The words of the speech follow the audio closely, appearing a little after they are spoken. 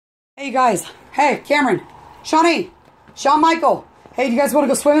Hey, you guys. Hey, Cameron. Shawnee. Shawn Michael. Hey, do you guys want to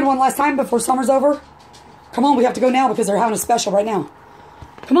go swimming one last time before summer's over? Come on, we have to go now because they're having a special right now.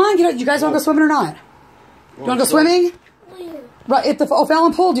 Come on, get it. You guys want to go swimming or not? You want to go swimming? Right at the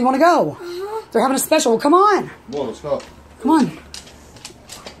O'Fallon pool. Do you want to go? They're having a special. Well, come on. Well, let's go. Come on.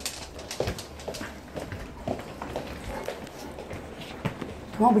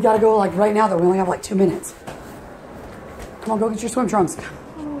 Come on, we got to go like right now though. We only have like 2 minutes. Come on, go get your swim trunks.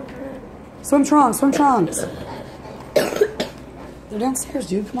 Swim trunks, swim trunks. They're downstairs,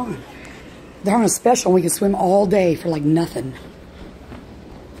 dude. Come on. They're having a special. We can swim all day for like nothing.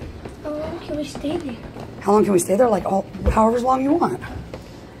 How long can we stay there? How long can we stay there? Like however long you want.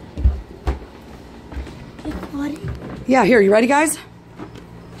 Yeah, here. You ready, guys?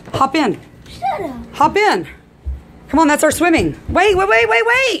 Hop in. Shut up. Hop in. Come on, that's our swimming. Wait. Wait,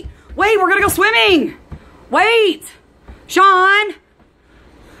 we're going to go swimming. Wait. Sean.